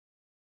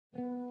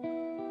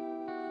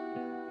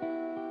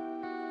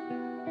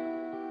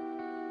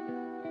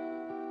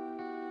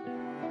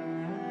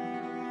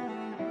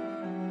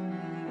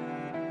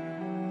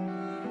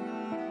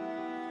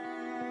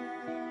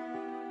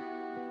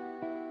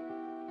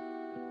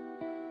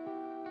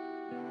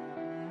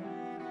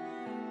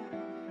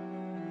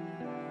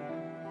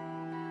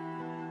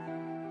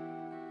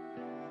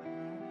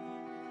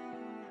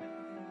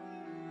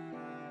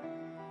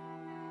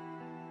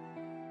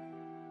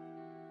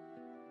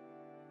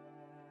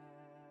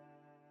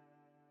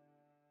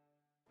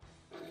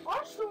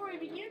Our story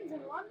begins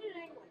in London,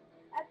 England,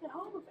 at the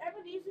home of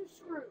Ebenezer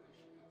Scrooge,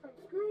 from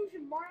Scrooge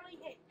and Marley,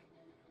 Inc.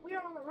 We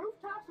are on the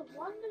rooftops of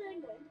London,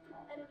 England,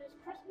 and it is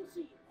Christmas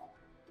Eve.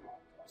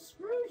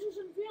 Scrooge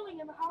isn't feeling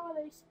in the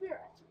holiday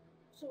spirit,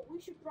 so we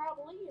should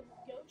probably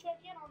go check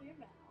in on him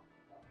now.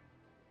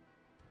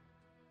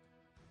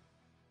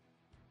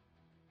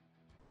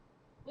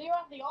 We are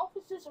at the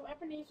offices of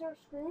Ebenezer,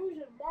 Scrooge,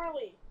 and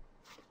Marley.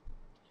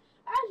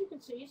 As you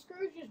can see,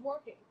 Scrooge is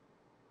working.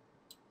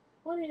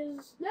 When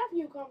his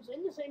nephew comes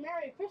in to say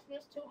Merry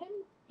Christmas to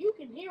him, you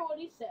can hear what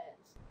he says.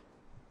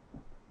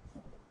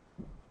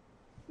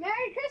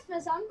 Merry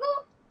Christmas,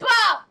 Uncle!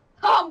 Bah!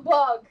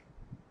 Humbug!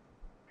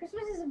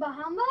 Christmas is a bah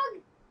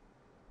humbug?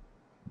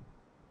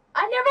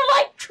 I never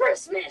liked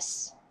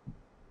Christmas!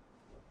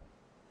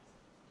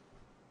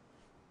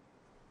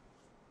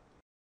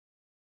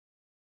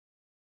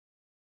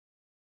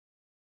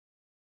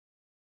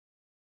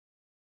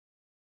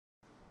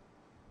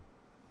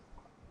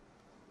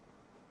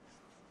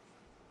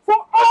 For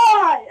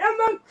I am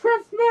the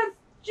Christmas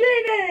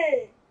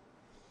Genie!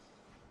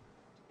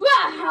 Bah!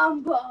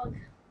 Humbug!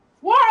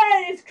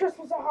 Why is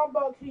Christmas a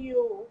humbug to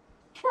you?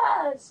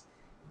 'Cause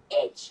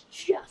it's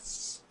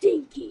just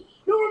stinky.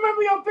 You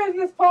remember your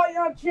business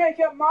partner,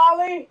 Jacob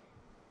Marley?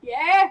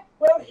 Yeah?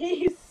 Well,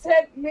 he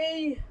sent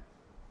me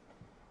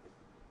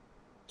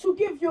to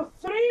give you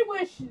 3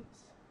 wishes.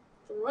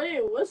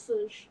 3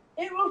 wishes?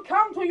 It will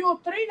come to you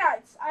 3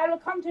 nights. I will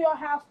come to your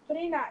house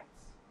 3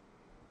 nights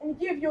and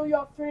give you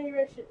your 3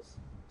 wishes.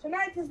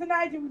 Tonight is the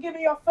night you will give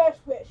me your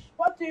first wish.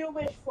 What do you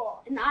wish for?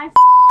 And I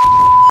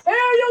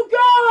Here you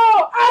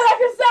go!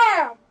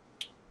 Alakazam!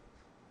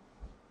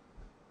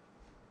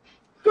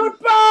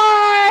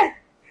 Goodbye!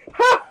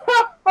 Ha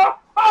ha ha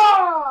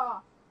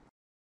ha!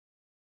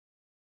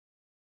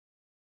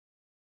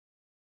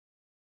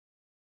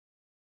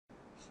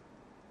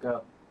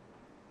 Go.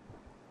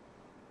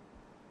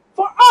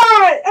 For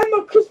I am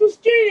the Christmas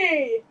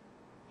Genie!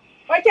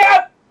 Wake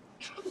up!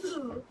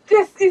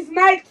 This is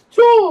night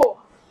 2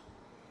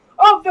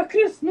 of the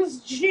Christmas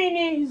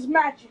Genie's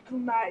magical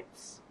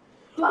nights.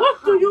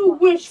 What do you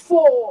wish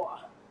for?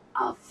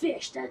 A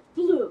fish that's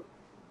blue.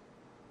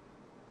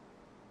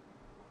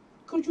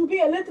 Could you be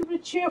a little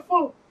bit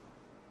cheerful?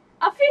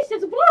 A fish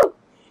that's blue.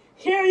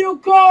 Here you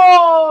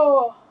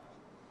go!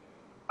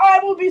 I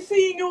will be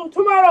seeing you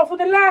tomorrow for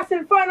the last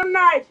and final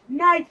night,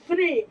 night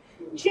 3.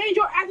 Change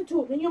your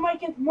attitude and you might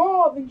get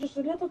more than just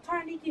a little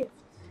tiny gift.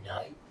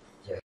 Night.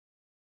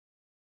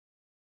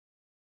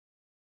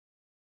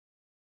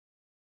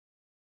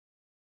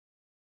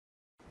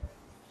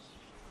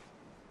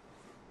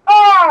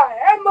 I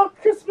am the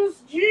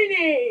Christmas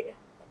Genie!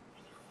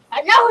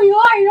 I know who you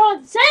are. You don't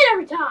have to say it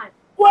every time.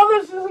 Well,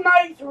 this is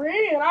night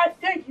 3 and I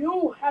think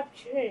you have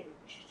changed.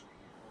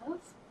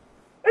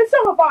 And so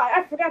have I.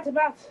 I forgot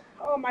about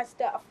all my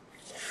stuff.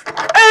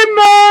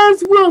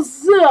 Emma's will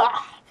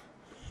zap!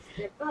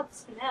 That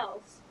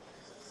smells.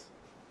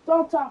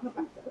 Don't talk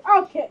about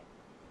that. Okay.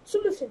 So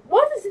listen,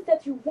 what is it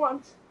that you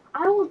want?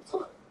 I want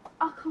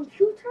a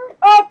computer.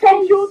 A And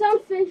computer.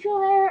 some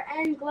facial hair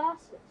and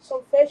glasses.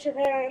 Some facial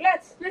hair.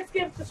 Let's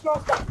give the small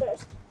stuff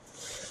first.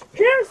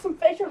 Here's some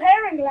facial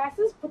hair and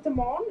glasses. Put them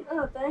on.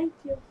 Oh, thank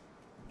you.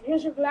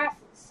 Here's your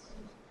glasses.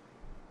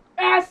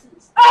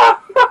 Glasses.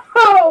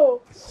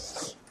 Oh!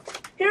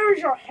 Here's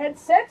your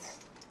headset.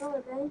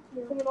 Oh, thank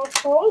you. From the North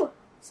Pole.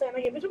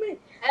 Santa gave it to me.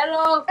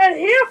 Hello. And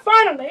here,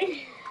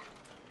 finally,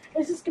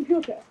 is this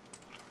computer.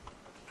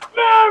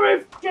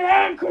 Merry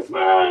damn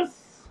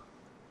Christmas!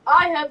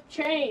 I have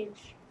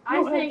changed. I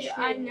You have think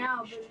I changed.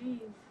 now believe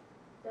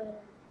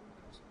that.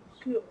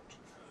 Good.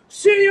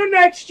 See you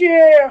next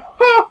year!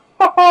 Ha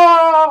ha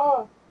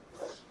ha!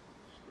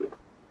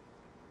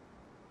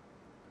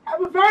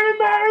 Have a very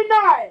merry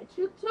night!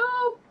 You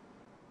too.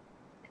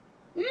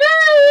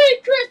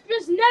 Merry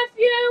Christmas,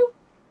 nephew.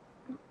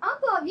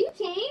 Uncle, have you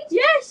changed?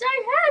 Yes,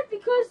 I have,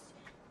 because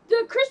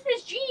the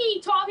Christmas Genie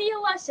taught me a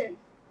lesson.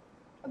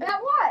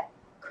 About what?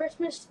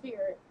 Christmas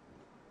spirit.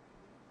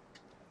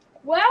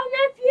 Well,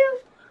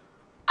 nephew,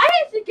 I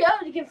have to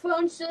go to get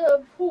phones to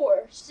the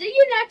poor. See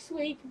you next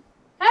week.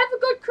 Have a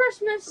good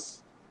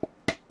Christmas.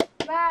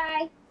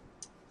 Bye.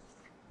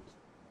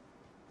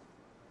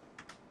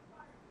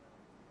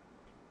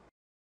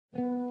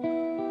 Thank you.